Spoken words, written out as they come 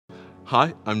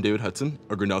Hi, I'm David Hudson,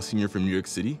 a Grinnell senior from New York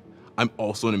City. I'm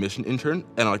also an admission intern,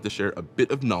 and I'd like to share a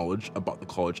bit of knowledge about the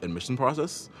college admission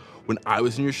process. When I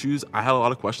was in your shoes, I had a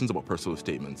lot of questions about personal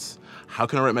statements. How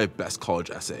can I write my best college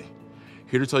essay?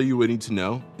 Here to tell you what you need to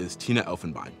know is Tina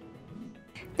Elfenbein.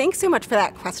 Thanks so much for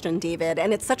that question, David.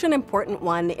 And it's such an important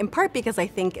one, in part because I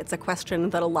think it's a question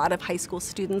that a lot of high school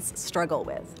students struggle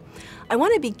with. I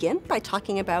want to begin by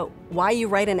talking about why you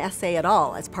write an essay at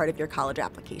all as part of your college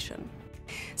application.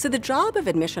 So the job of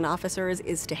admission officers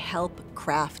is to help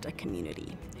craft a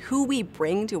community. Who we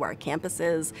bring to our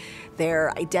campuses,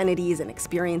 their identities and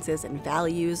experiences and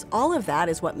values, all of that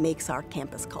is what makes our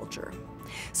campus culture.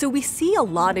 So we see a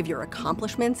lot of your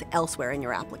accomplishments elsewhere in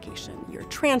your application, your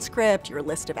transcript, your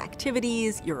list of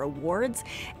activities, your awards,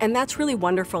 and that's really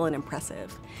wonderful and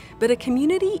impressive. But a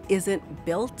community isn't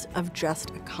built of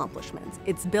just accomplishments.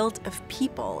 It's built of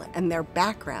people and their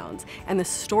backgrounds and the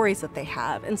stories that they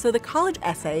have. And so the college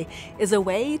essay is a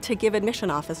way to give admission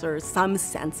officers some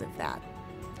sense of that.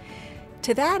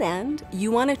 To that end,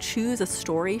 you want to choose a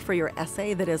story for your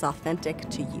essay that is authentic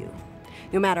to you.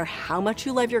 No matter how much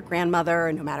you love your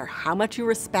grandmother, no matter how much you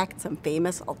respect some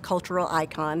famous cultural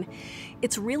icon,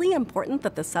 it's really important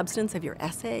that the substance of your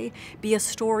essay be a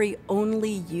story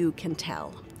only you can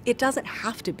tell. It doesn't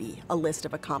have to be a list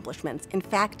of accomplishments. In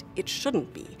fact, it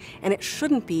shouldn't be. And it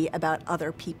shouldn't be about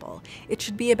other people. It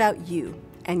should be about you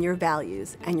and your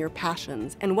values and your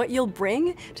passions and what you'll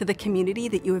bring to the community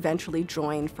that you eventually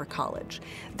join for college.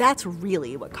 That's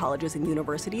really what colleges and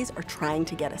universities are trying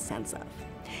to get a sense of.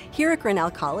 Here at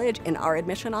Grinnell College, in our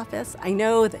admission office, I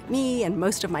know that me and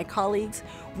most of my colleagues,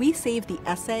 we save the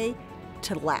essay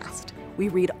to last. We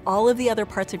read all of the other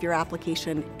parts of your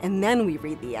application and then we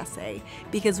read the essay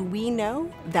because we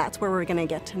know that's where we're going to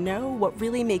get to know what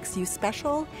really makes you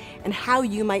special and how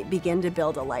you might begin to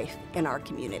build a life in our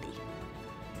community.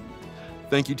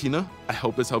 Thank you, Tina. I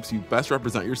hope this helps you best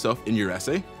represent yourself in your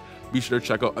essay. Be sure to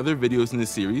check out other videos in this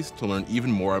series to learn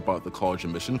even more about the college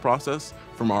admission process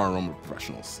from our enrollment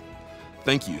professionals.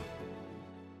 Thank you.